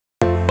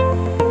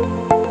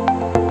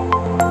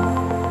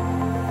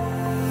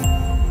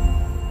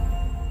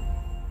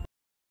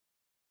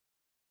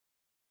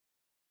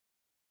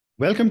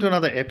Welcome to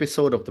another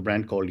episode of The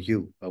Brand Called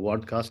You, a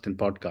podcast and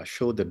podcast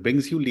show that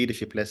brings you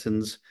leadership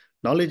lessons,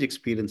 knowledge,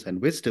 experience,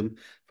 and wisdom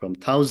from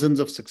thousands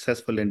of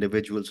successful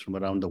individuals from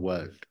around the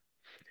world.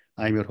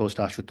 I'm your host,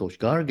 Ashutosh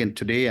Garg, and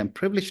today I'm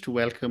privileged to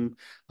welcome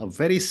a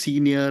very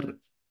senior,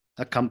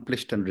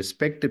 accomplished, and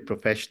respected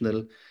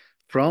professional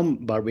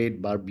from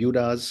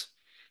Barbuda's,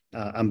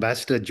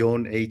 Ambassador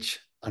Joan H.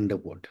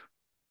 Underwood.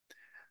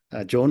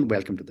 Joan,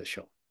 welcome to the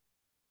show.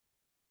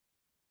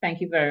 Thank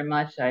you very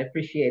much. I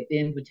appreciate the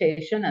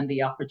invitation and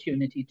the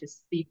opportunity to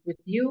speak with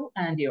you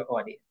and your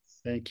audience.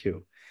 Thank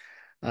you.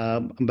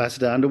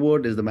 Ambassador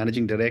Underwood is the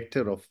managing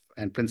director of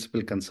and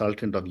principal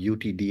consultant of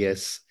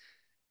UTDS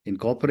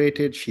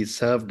Incorporated. She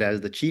served as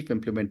the chief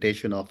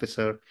implementation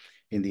officer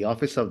in the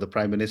office of the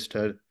Prime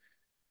Minister,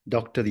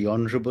 Dr. the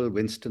Honorable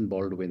Winston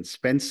Baldwin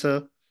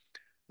Spencer.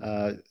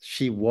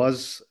 She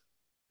was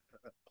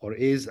or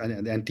is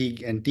an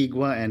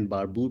Antigua and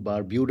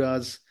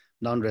Barbuda's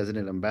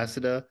non-resident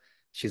ambassador.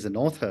 She's an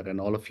author, and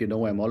all of you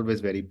know I'm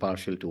always very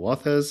partial to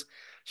authors.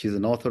 She's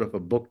an author of a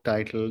book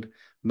titled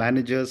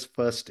Manager's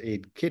First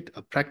Aid Kit,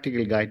 a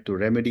practical guide to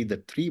remedy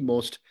the three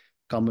most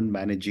common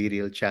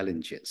managerial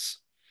challenges.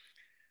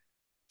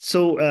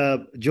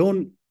 So,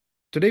 Joan,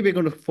 today we're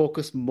going to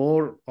focus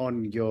more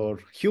on your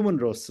human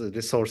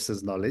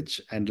resources knowledge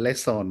and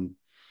less on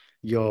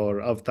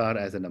your avatar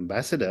as an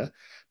ambassador.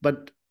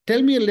 But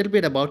tell me a little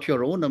bit about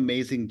your own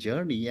amazing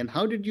journey and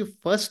how did you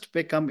first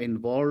become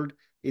involved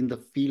in the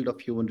field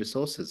of human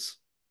resources?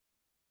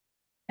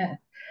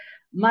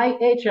 My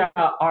HR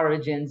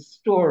origin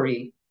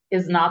story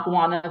is not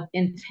one of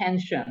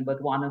intention,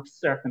 but one of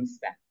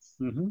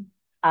circumstance.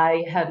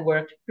 I had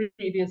worked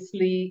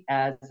previously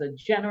as a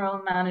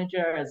general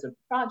manager, as a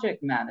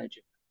project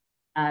manager,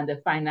 and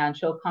a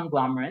financial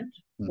conglomerate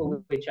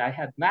for which I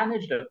had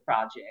managed a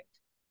project.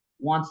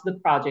 Once the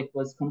project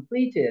was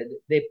completed,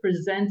 they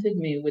presented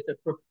me with a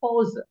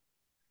proposal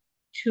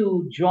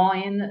to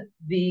join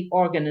the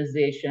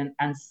organization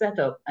and set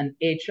up an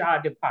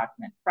HR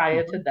department.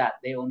 Prior to that,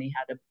 they only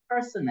had a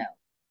personnel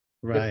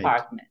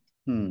department.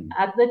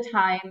 At the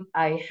time,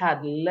 I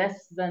had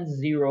less than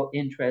zero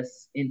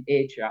interest in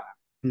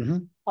HR.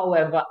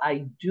 However,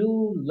 I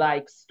do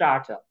like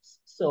startups.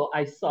 So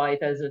I saw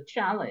it as a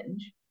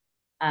challenge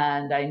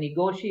and I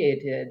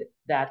negotiated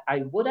that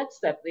I would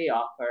accept the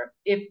offer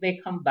if they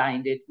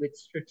combined it with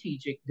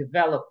strategic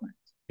development.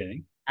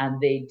 Okay. And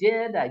they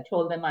did. I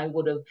told them I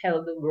would have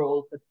held the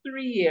role for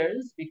 3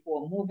 years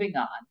before moving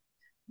on.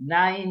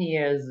 9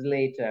 years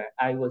later,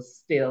 I was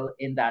still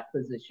in that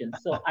position.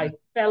 So I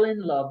fell in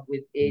love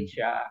with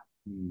HR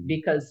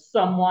because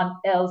someone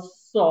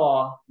else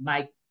saw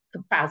my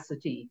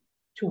capacity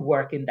to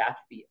work in that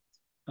field.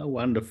 Oh,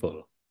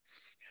 wonderful.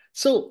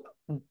 So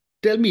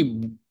tell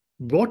me,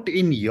 what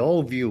in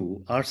your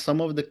view are some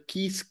of the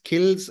key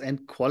skills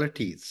and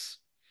qualities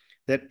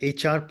that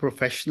HR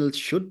professionals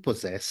should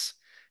possess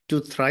to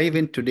thrive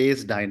in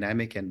today's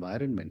dynamic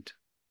environment?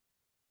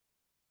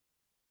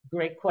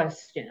 Great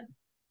question.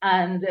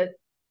 And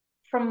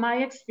from my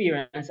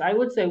experience, I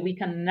would say we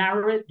can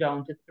narrow it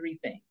down to 3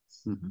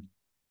 things.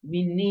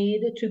 We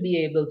need to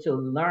be able to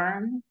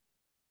learn,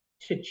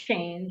 to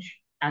change,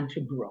 and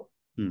to grow.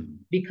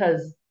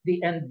 Because the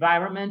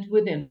environment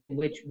within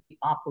which we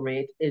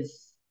operate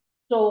is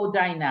so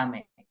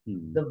dynamic.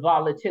 The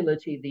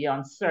volatility, the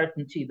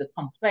uncertainty, the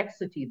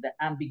complexity, the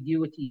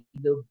ambiguity,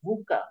 the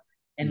VUCA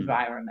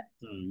environment.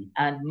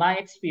 And my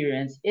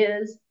experience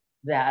is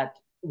that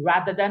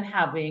rather than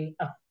having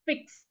a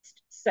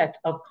fixed set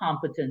of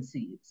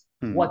competencies,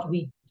 what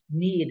we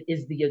need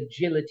is the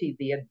agility,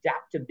 the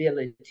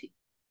adaptability,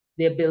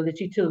 the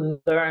ability to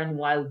learn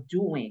while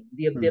doing,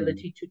 the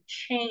ability to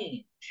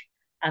change,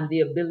 and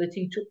the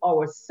ability to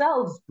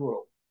ourselves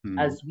grow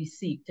as we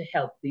seek to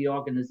help the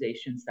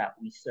organizations that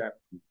we serve.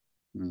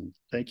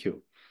 Thank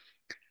you.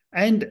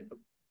 And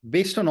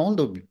based on all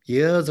the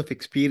years of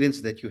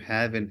experience that you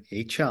have in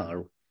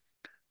HR,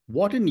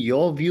 what in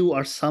your view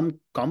are some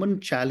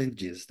common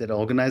challenges that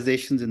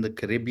organizations in the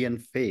Caribbean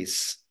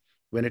face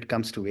when it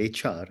comes to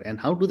HR, and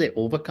how do they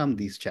overcome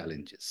these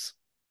challenges?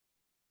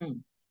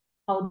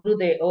 How do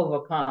they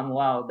overcome?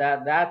 Wow,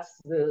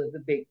 that's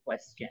the big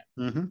question.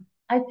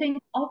 I think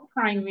our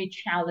primary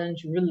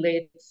challenge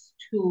relates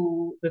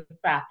to the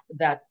fact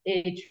that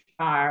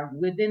HR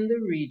within the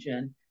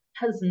region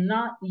has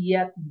not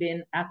yet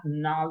been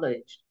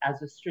acknowledged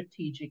as a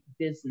strategic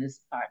business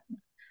partner.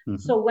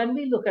 So when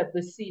we look at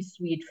the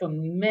C-suite for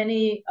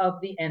many of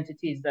the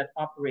entities that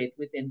operate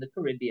within the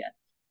Caribbean,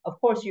 of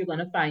course, you're going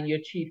to find your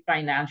chief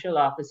financial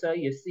officer,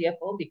 your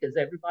CFO, because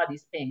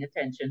everybody's paying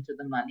attention to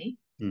the money.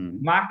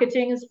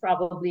 Marketing is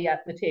probably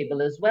at the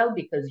table as well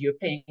because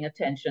you're paying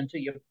attention to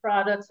your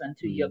products and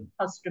to your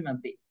customer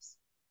base.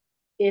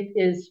 It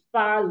is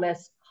far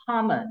less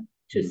common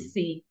to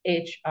see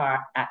HR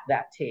at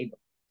that table.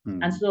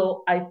 And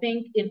so I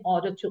think in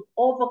order to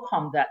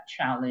overcome that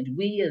challenge,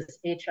 we as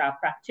HR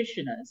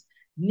practitioners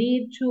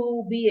need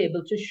to be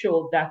able to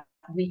show that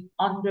we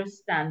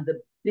understand the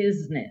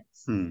business.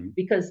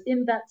 Because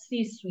in that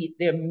C-suite,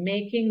 they're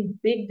making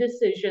big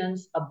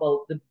decisions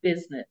about the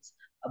business.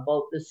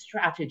 about the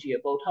strategy,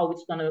 about how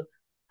it's going to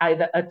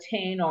either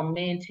attain or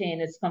maintain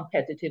its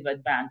competitive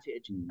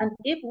advantage. And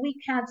if we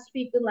can't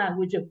speak the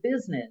language of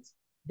business,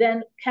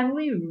 then can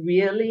we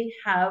really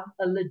have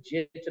a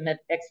legitimate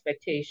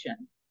expectation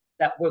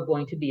that we're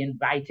going to be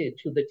invited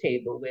to the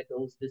table where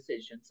those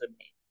decisions are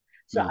made?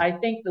 So I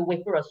think the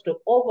way for us to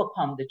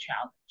overcome the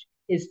challenge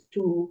is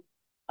to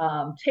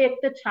take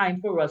the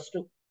time for us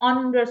to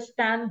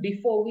understand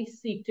before we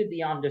seek to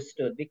be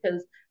understood,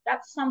 because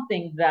that's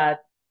something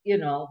that,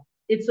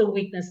 it's a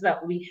weakness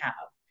that we have.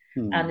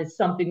 And it's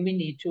something we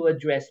need to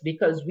address,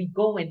 because we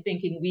go in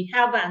thinking we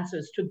have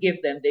answers to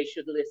give them, they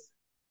should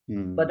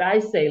listen. But I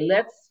say,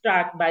 let's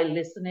start by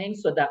listening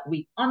so that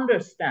we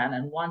understand.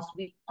 And once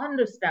we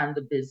understand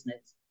the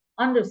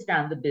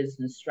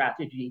business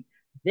strategy,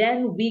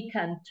 then we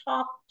can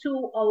talk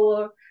to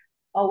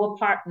our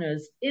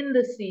partners in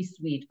the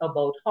C-suite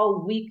about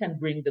how we can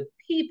bring the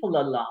people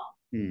along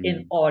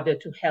in order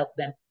to help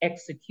them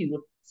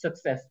execute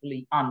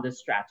successfully on the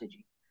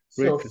strategy.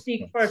 So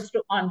seek first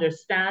to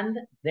understand,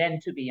 then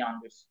to be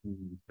understood.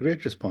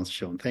 Great response,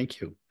 Joan.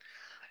 Thank you.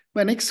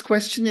 My next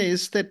question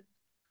is that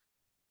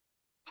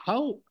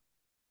how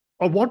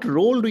or what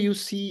role do you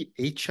see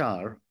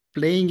HR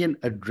playing in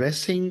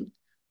addressing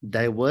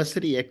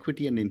diversity,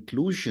 equity, and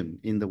inclusion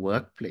in the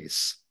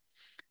workplace?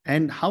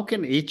 And how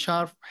can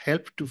HR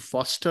help to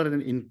foster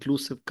an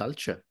inclusive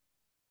culture?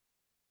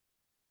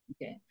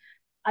 Okay.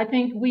 I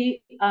think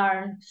we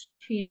are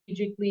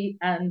strategically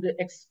and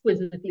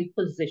exquisitely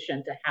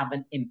positioned to have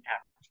an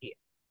impact here.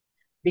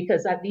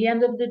 Because at the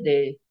end of the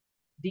day,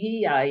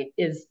 DEI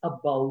is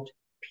about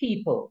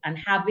people, and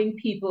having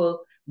people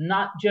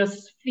not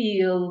just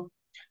feel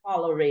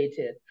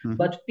tolerated,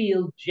 but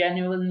feel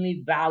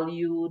genuinely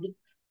valued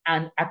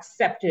and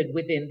accepted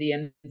within the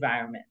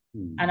environment.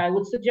 And I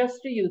would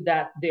suggest to you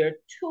that there are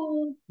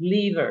two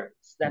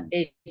levers that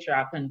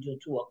HR can do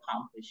to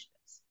accomplish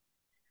this.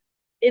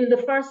 In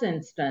the first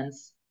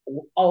instance,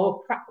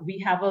 we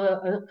have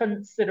a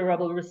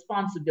considerable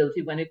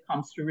responsibility when it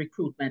comes to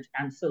recruitment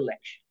and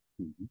selection.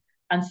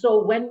 And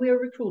so when we're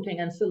recruiting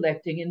and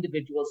selecting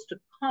individuals to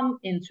come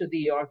into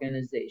the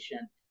organization,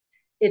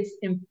 it's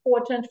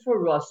important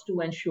for us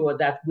to ensure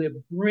that we're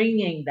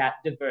bringing that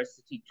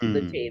diversity to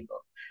the table,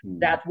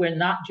 that we're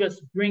not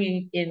just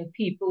bringing in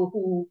people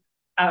who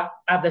are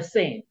the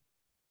same,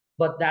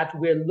 but that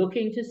we're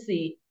looking to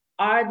see,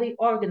 are the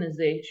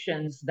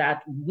organizations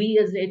that we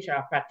as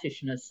HR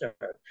practitioners serve,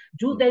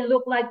 do they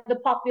look like the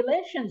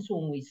populations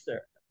whom we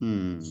serve?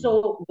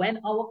 So when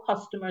our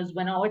customers,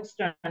 when our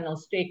external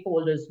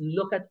stakeholders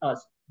look at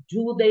us,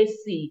 do they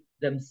see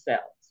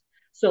themselves?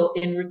 So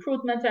in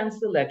recruitment and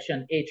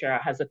selection, HR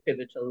has a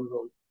pivotal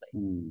role to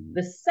play.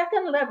 The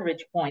second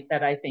leverage point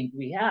that I think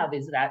we have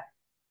is that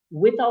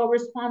with our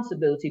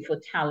responsibility for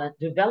talent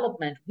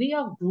development, we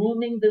are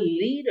grooming the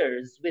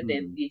leaders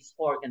within these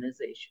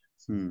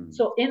organizations.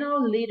 So in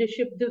our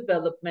leadership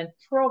development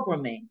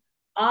programming,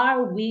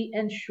 are we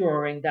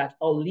ensuring that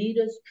our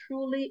leaders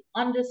truly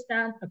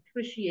understand,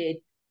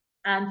 appreciate,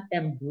 and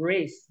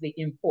embrace the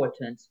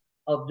importance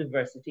of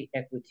diversity,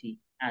 equity,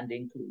 and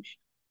inclusion?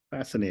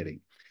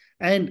 Fascinating.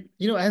 And,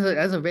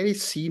 as a very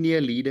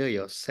senior leader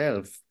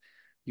yourself,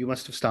 you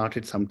must have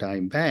started some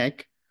time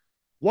back.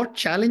 What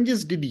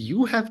challenges did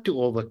you have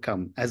to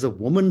overcome as a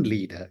woman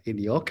leader in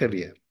your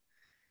career?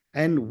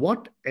 And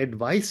what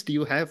advice do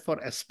you have for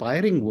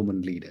aspiring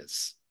women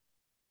leaders?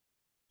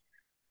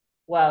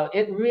 Well,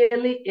 it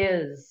really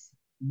is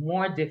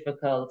more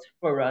difficult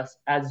for us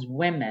as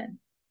women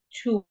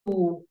to,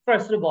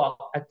 first of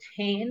all,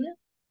 attain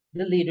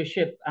the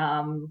leadership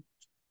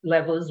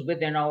levels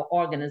within our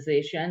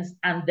organizations,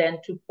 and then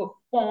to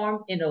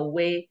perform in a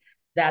way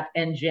that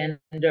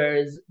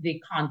engenders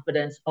the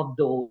confidence of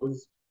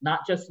those,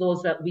 not just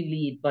those that we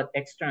lead, but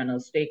external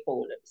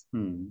stakeholders.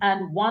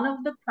 And one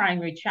of the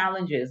primary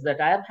challenges that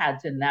I've had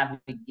to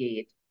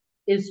navigate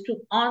is to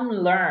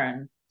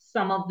unlearn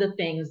some of the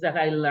things that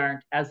I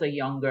learned as a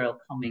young girl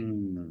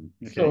coming.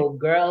 So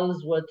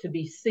girls were to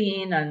be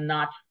seen and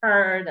not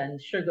heard,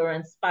 and sugar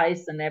and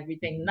spice and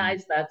everything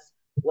nice. That's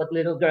what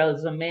little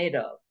girls are made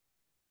of.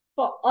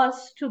 For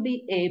us to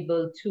be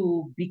able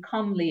to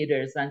become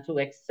leaders and to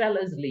excel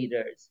as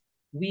leaders,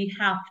 we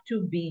have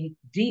to be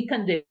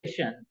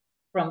deconditioned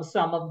from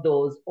some of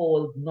those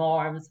old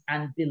norms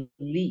and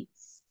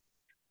beliefs.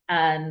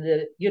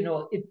 And,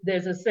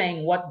 there's a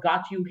saying, what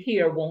got you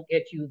here won't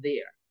get you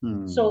there.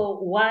 So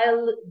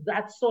while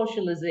that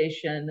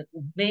socialization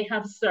may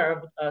have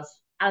served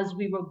us as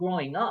we were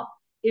growing up,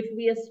 if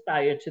we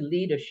aspire to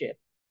leadership,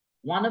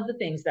 one of the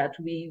things that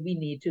we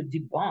need to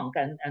debunk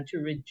and to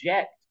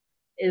reject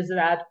is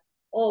that,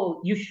 oh,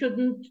 you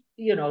shouldn't,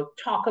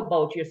 talk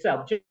about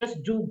yourself.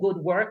 Just do good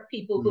work.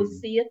 People will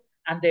see it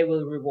and they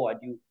will reward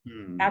you.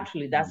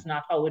 Actually, that's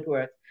not how it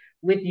works.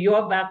 With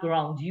your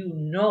background, you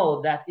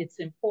know that it's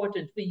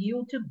important for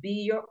you to be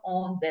your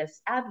own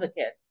best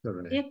advocate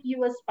if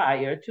you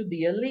aspire to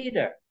be a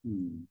leader.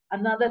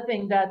 Another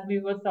thing that we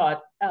were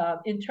taught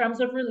in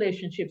terms of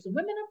relationships,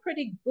 women are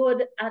pretty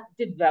good at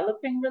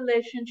developing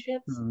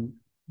relationships,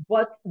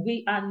 but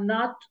we are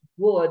not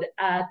good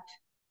at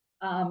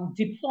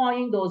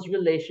deploying those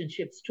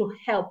relationships to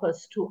help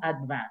us to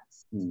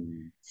advance.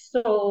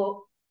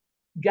 So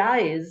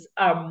guys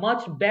are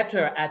much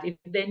better at, if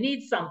they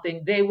need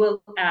something, they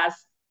will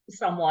ask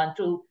someone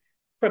to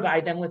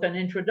provide them with an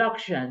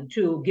introduction,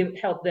 to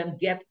help them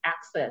get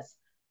access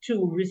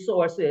to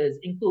resources,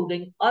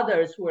 including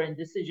others who are in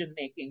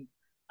decision-making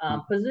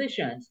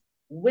positions.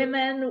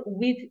 Women,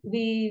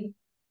 we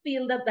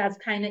feel that that's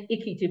kind of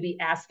icky to be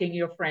asking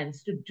your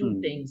friends to do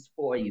things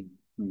for you.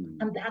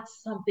 And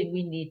that's something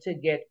we need to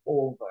get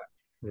over.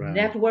 Right.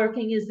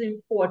 Networking is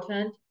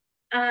important,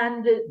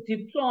 and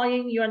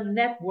deploying your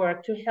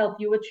network to help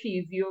you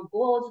achieve your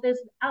goals.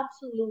 There's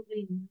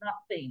absolutely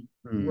nothing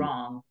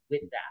wrong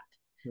with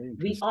that.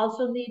 We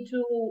also need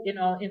to,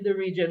 in the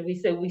region, we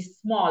say we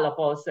small up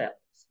ourselves.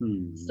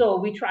 So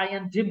we try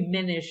and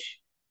diminish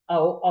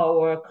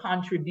our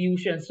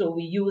contribution. So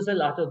we use a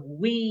lot of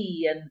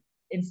we, and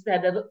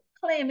instead of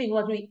claiming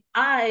what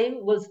I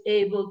was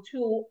able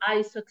to,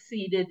 I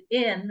succeeded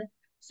in.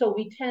 So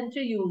we tend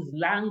to use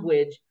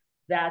language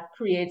that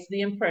creates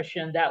the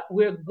impression that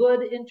we're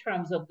good in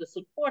terms of the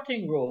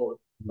supporting role,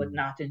 but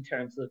not in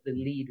terms of the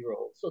lead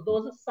role. So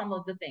those are some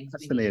of the things.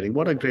 Fascinating.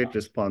 What a great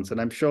response. And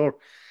I'm sure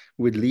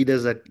with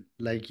leaders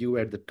like you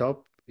at the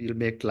top, you'll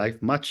make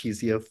life much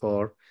easier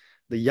for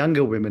the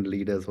younger women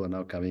leaders who are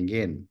now coming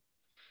in.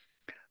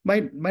 My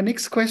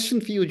next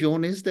question for you,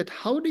 Joan, is that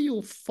how do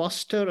you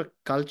foster a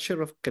culture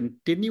of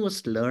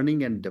continuous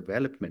learning and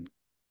development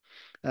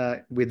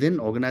within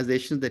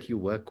organizations that you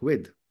work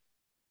with?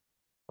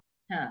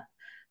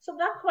 So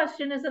that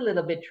question is a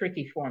little bit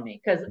tricky for me,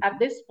 because at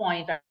this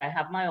point, I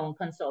have my own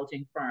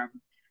consulting firm.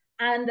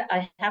 And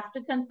I have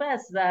to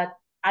confess that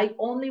I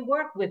only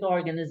work with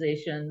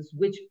organizations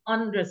which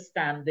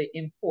understand the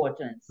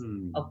importance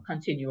of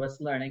continuous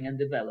learning and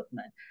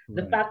development.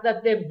 Right. The fact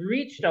that they've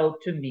reached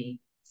out to me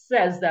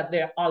says that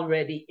they're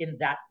already in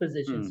that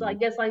position. So I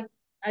guess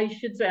I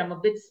should say I'm a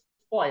bit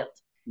spoiled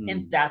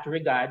in that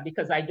regard,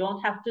 because I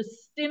don't have to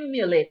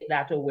stimulate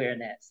that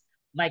awareness.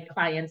 My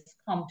clients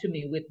come to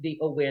me with the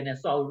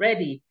awareness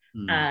already.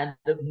 And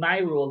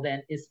my role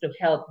then is to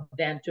help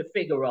them to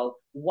figure out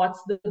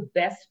what's the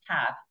best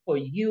path for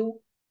you,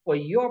 for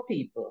your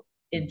people,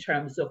 in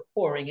terms of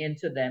pouring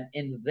into them,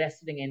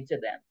 investing into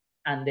them,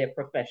 and their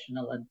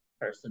professional and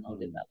personal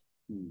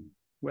development.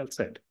 Well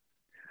said.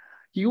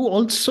 You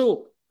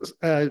also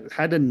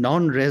had a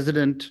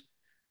non-resident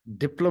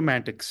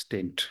diplomatic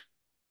stint.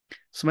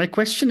 So my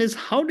question is,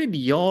 how did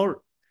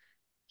your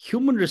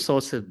human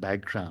resources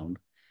background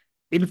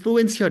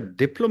influence your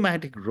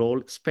diplomatic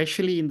role,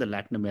 especially in the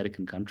Latin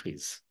American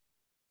countries?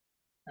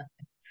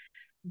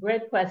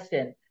 Great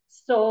question.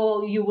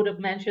 So you would have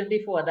mentioned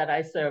before that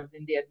I served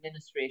in the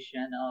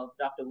administration of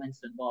Dr.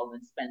 Winston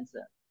Baldwin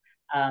Spencer.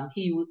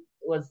 He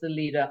was the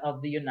leader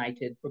of the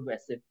United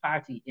Progressive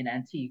Party in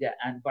Antigua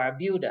and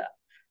Barbuda.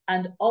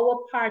 And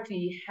our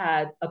party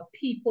had a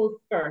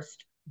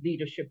people-first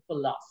leadership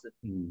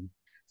philosophy.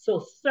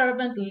 So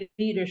servant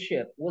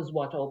leadership was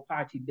what our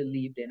party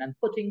believed in, and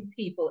putting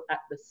people at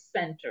the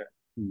center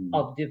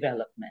of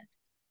development.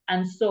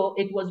 And so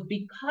it was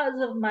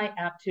because of my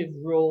active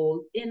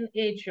role in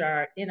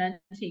HR in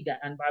Antigua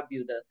and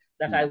Barbuda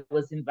that I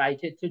was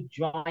invited to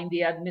join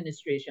the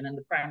administration. And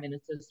the Prime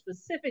Minister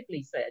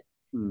specifically said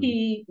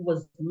he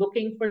was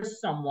looking for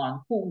someone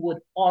who would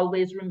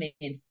always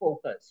remain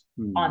focused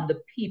on the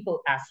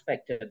people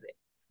aspect of it.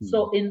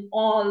 So in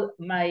all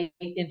my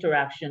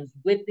interactions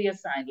with the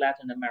assigned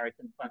Latin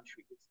American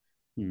countries,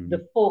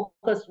 the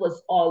focus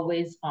was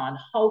always on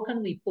how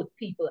can we put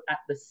people at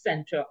the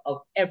center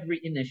of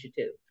every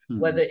initiative,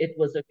 whether it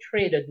was a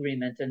trade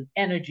agreement, an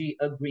energy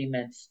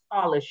agreement,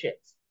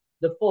 scholarships.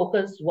 The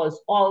focus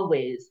was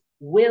always,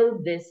 will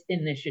this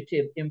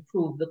initiative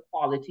improve the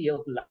quality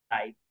of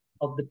life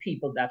of the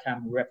people that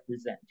I'm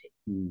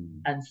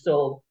representing? And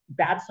so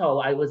that's how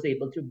I was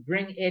able to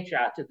bring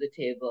HR to the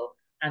table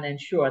and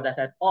ensure that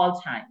at all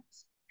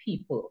times,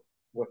 people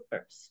were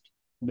first.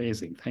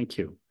 Amazing. Thank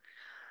you.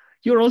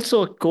 You're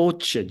also a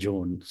coach,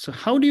 Joan. So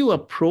how do you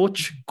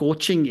approach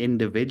coaching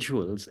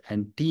individuals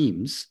and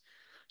teams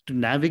to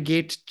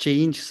navigate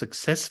change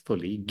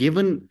successfully,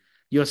 given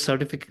your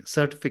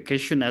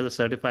certification as a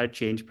certified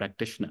change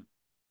practitioner?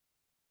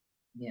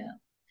 Yeah.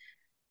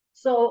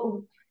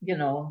 So,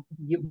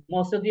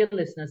 most of your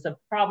listeners have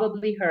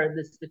probably heard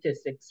the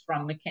statistics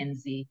from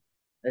McKinsey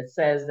that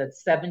says that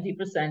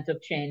 70% of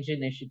change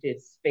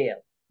initiatives fail.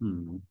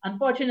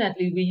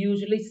 Unfortunately, we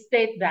usually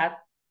state that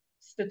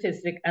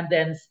statistic and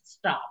then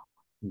stop.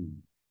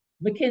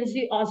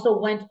 McKinsey also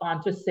went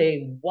on to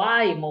say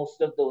why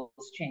most of those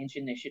change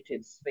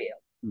initiatives fail.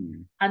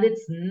 And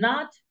it's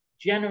not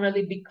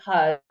generally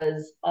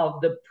because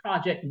of the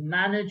project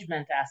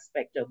management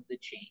aspect of the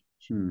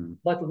change,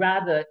 but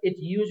rather it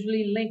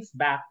usually links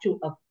back to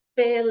a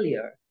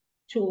failure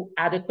to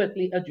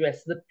adequately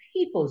address the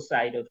people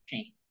side of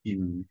change.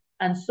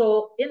 And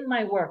so in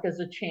my work as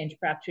a change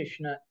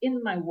practitioner,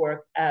 in my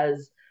work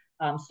as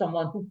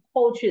someone who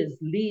coaches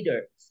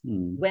leaders.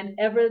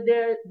 Whenever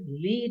they're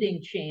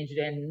leading change,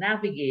 they're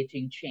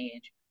navigating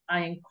change,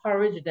 I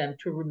encourage them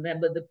to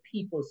remember the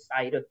people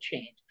side of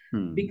change.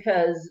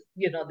 Because,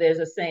 there's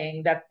a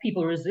saying that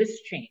people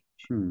resist change.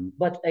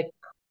 But a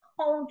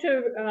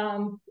counter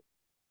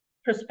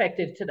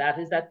perspective to that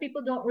is that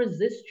people don't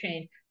resist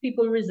change.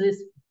 People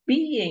resist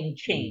being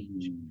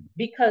changed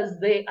because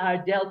they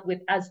are dealt with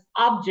as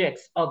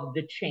objects of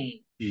the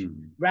change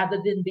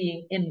rather than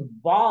being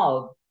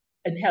involved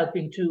in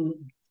helping to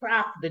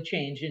craft the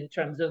change in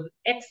terms of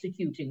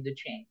executing the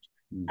change.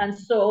 And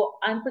so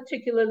I'm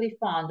particularly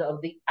fond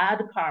of the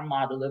ADKAR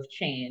model of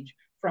change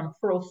from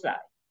FROSI.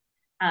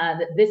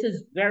 And this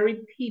is very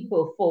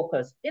people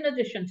focused, in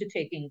addition to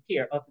taking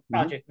care of the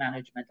project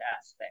management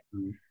aspect.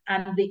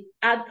 And the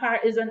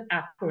ADKAR is an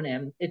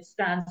acronym. It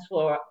stands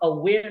for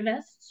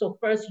awareness. So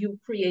first you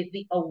create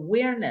the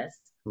awareness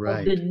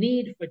of the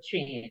need for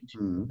change,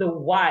 the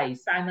why.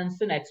 Simon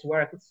Sinek's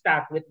work,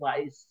 Start With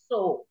Why, is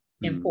so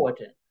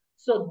important.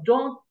 So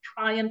don't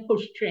try and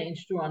push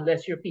change through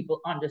unless your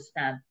people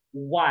understand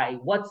why.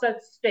 What's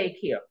at stake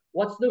here?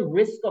 What's the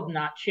risk of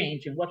not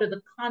changing? What are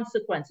the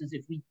consequences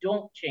if we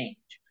don't change?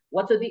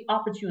 What are the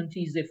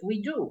opportunities if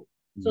we do?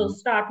 So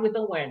start with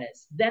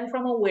awareness. Then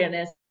from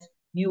awareness,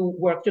 you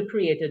work to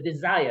create a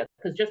desire.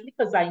 Because just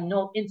because I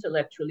know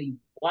intellectually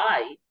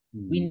why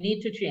we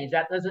need to change,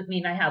 that doesn't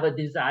mean I have a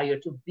desire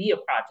to be a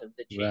part of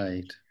the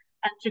change.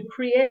 And to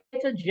create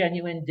a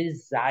genuine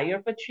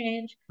desire for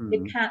change,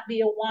 it can't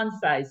be a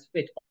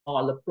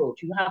one-size-fits-all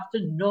approach. You have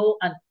to know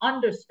and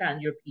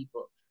understand your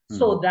people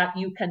so that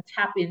you can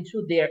tap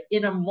into their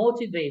inner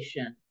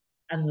motivation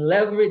and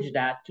leverage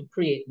that to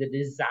create the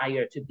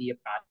desire to be a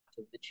part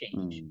of the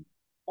change.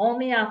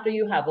 Only after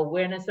you have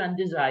awareness and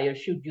desire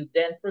should you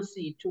then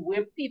proceed to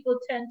where people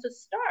tend to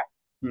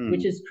start,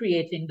 which is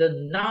creating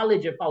the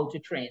knowledge of how to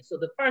train. So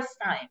the first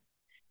time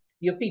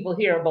your people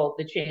hear about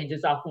the change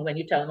is often when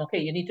you tell them, okay,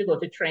 you need to go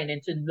to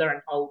training to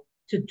learn how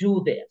to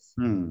do this.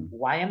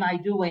 Why am I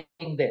doing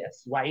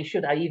this? Why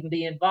should I even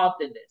be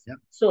involved in this?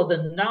 So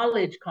the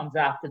knowledge comes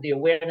after the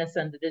awareness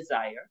and the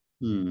desire.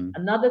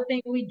 Another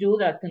thing we do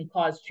that can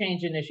cause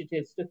change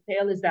initiatives to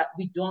fail is that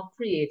we don't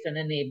create an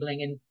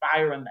enabling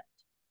environment.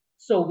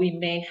 So we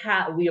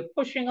are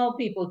pushing our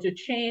people to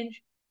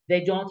change.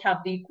 They don't have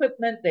the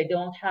equipment. They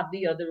don't have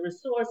the other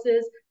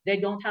resources. They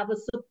don't have a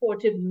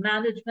supportive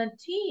management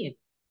team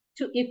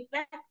to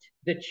effect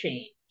the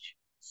change.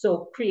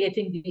 So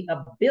creating the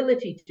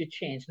ability to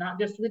change, not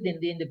just within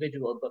the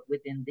individual, but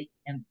within the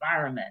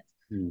environment.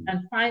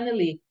 And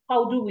finally,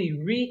 how do we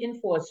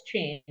reinforce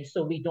change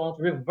so we don't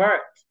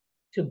revert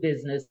to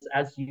business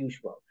as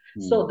usual?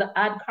 So the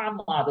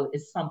ADKAR model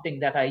is something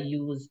that I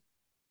use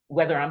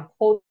whether I'm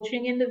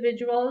coaching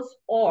individuals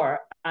or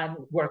I'm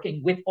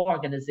working with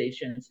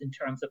organizations in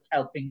terms of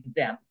helping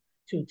them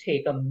to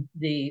take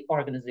the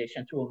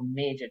organization through a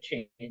major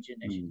change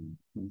initiative.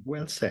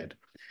 Well said.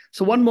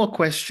 So one more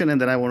question,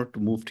 and then I wanted to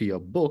move to your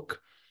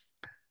book.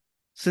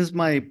 Since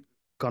my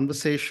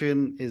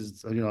conversation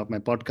is, my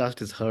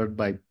podcast is heard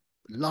by a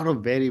lot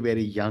of very,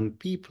 very young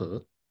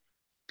people,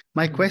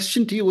 my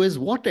question to you is,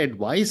 what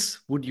advice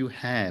would you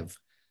have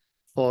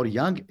for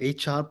young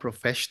HR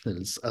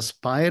professionals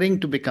aspiring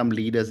to become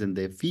leaders in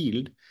their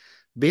field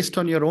based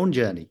on your own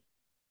journey?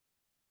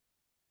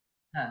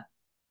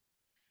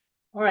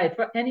 All right,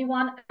 for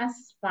anyone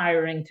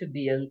aspiring to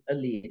be a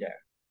leader,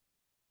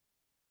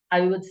 I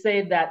would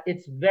say that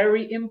it's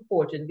very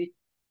important,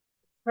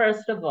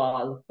 first of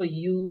all, for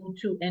you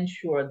to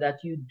ensure that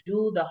you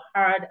do the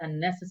hard and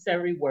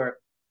necessary work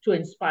to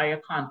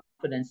inspire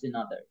confidence in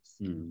others.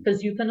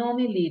 Because you can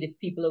only lead if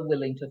people are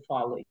willing to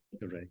follow you.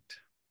 Correct.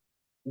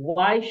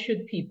 Why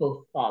should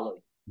people follow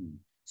you?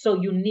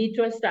 So you need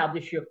to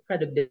establish your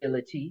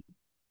credibility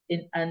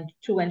and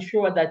to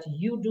ensure that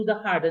you do the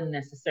hard and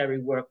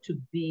necessary work to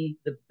be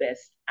the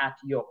best at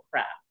your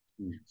craft.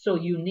 So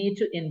you need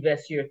to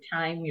invest your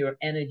time, your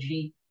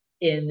energy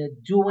in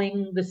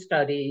doing the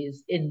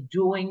studies, in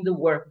doing the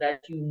work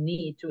that you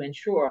need to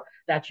ensure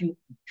that you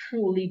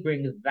truly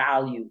bring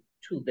value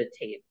to the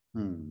table.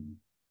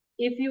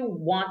 If you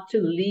want to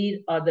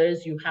lead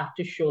others, you have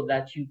to show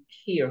that you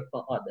care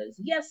for others.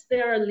 Yes,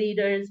 there are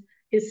leaders,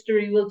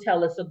 history will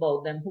tell us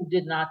about them, who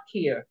did not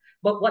care.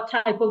 But what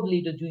type of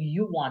leader do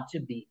you want to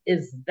be?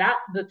 Is that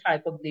the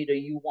type of leader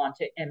you want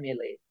to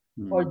emulate?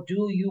 Or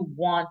do you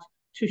want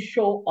to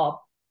show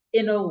up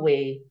in a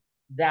way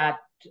that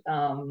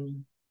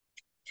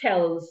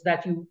tells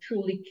that you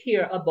truly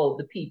care about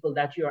the people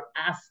that you're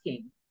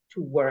asking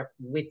to work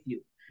with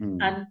you?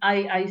 And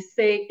I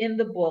say in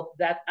the book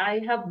that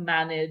I have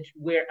managed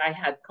where I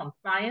had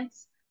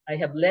compliance. I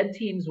have led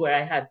teams where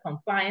I had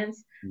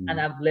compliance, and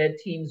I've led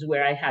teams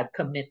where I had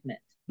commitment.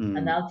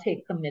 And I'll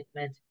take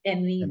commitment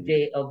any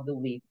day of the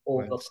week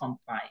over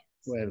compliance.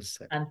 Well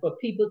said. And for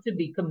people to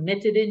be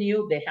committed in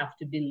you, they have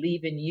to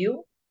believe in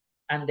you,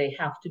 and they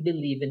have to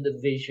believe in the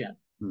vision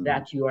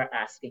that you are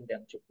asking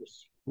them to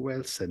pursue.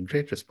 Well said.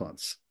 Great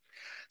response.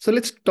 So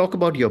let's talk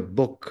about your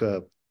book.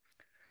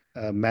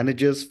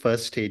 Manager's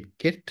First Aid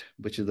Kit,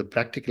 which is the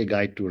practical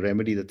guide to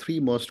remedy the 3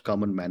 most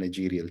common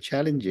managerial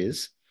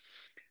challenges.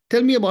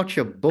 Tell me about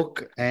your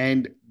book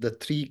and the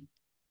 3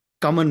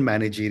 common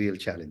managerial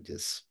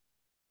challenges.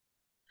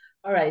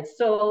 All right.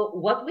 So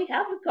what we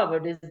haven't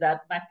covered is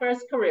that my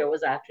first career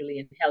was actually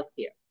in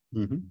healthcare.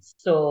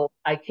 So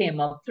I came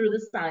up through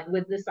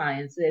with the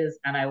sciences,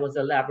 and I was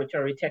a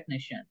laboratory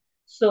technician.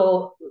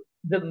 So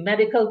the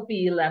medical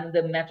field and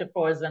the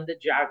metaphors and the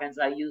jargons,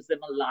 I use them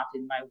a lot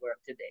in my work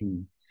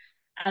today.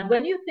 And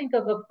when you think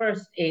of a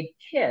first aid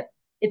kit,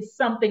 it's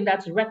something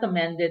that's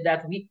recommended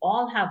that we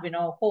all have in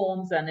our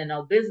homes and in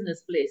our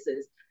business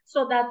places,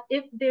 so that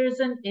if there's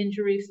an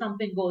injury, if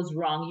something goes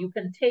wrong, you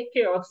can take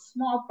care of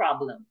small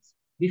problems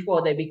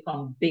before they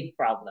become big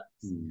problems.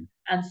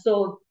 And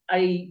so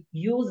I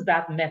use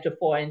that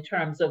metaphor in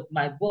terms of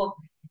my book.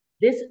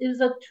 This is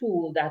a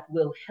tool that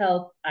will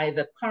help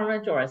either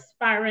current or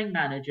aspiring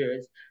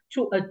managers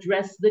to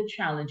address the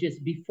challenges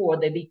before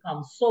they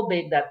become so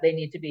big that they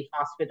need to be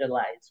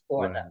hospitalized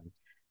for them.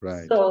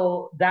 Right.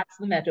 So that's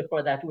the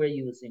metaphor that we're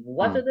using.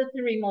 What are the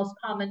 3 most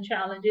common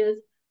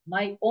challenges?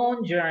 My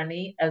own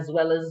journey, as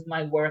well as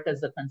my work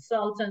as a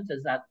consultant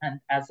and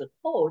as a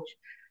coach,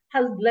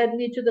 has led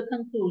me to the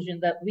conclusion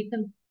that we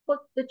can put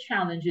the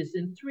challenges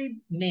in 3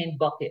 main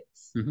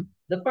buckets.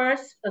 The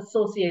first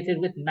associated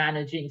with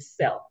managing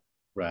self.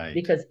 Right.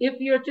 Because if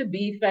you're to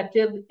be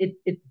effective,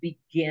 it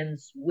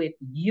begins with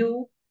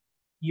you,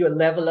 your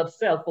level of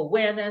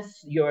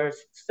self-awareness, your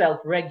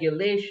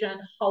self-regulation,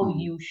 how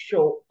you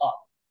show up.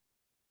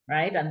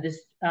 Right. And this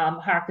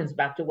harkens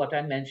back to what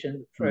I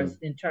mentioned first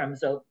in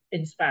terms of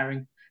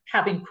inspiring,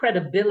 having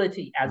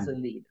credibility as a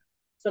leader.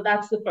 So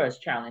that's the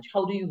first challenge.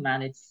 How do you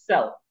manage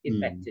self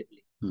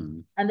effectively?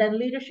 And then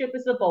leadership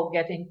is about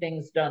getting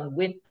things done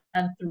with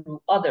and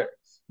through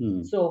others.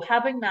 So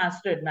having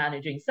mastered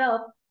managing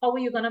self, how are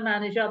you going to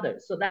manage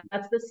others? So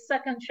that's the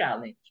second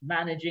challenge,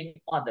 managing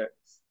others.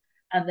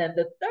 And then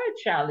the third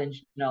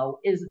challenge now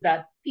is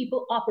that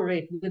people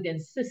operate within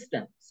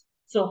systems.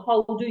 So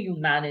how do you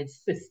manage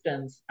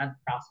systems and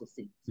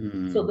processes?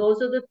 So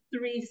those are the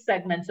 3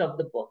 segments of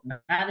the book: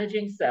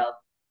 managing self,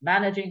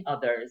 managing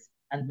others,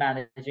 and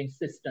managing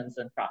systems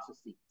and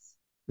processes.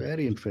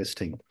 Very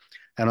interesting.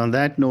 And on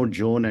that note,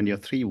 Joan, and your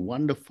 3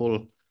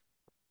 wonderful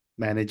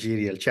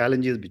managerial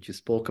challenges, which you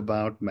spoke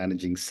about,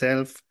 managing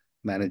self,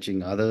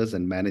 managing others,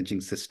 and managing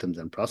systems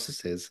and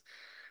processes.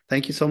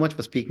 Thank you so much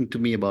for speaking to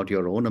me about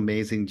your own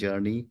amazing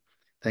journey.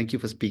 Thank you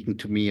for speaking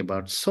to me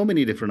about so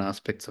many different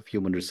aspects of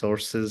human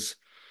resources.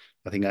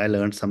 I think I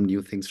learned some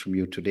new things from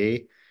you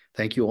today.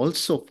 Thank you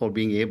also for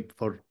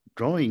for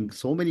drawing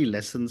so many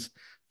lessons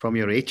from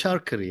your HR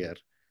career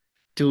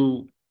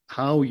to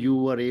how you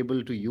were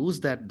able to use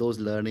those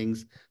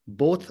learnings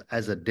both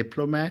as a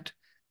diplomat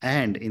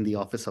and in the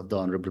office of the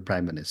Honorable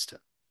Prime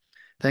Minister.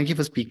 Thank you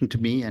for speaking to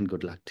me, and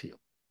good luck to you.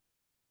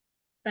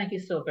 Thank you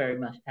so very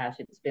much, Ash.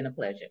 It's been a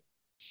pleasure.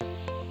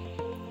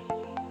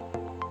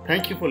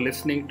 Thank you for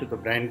listening to the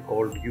Brand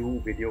Called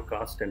You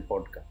videocast and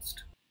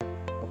podcast,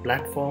 a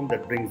platform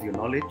that brings you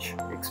knowledge,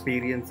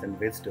 experience, and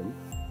wisdom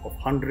of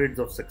hundreds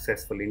of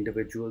successful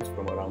individuals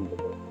from around the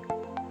world.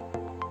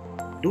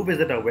 Do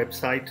visit our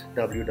website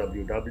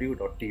www.tbcy.in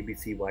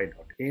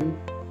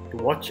to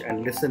watch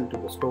and listen to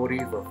the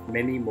stories of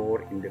many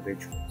more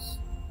individuals.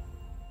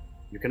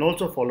 You can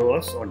also follow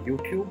us on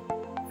YouTube,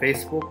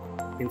 Facebook,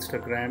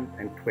 Instagram,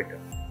 and Twitter.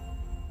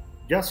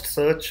 Just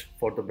search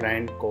for the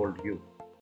Brand Called You.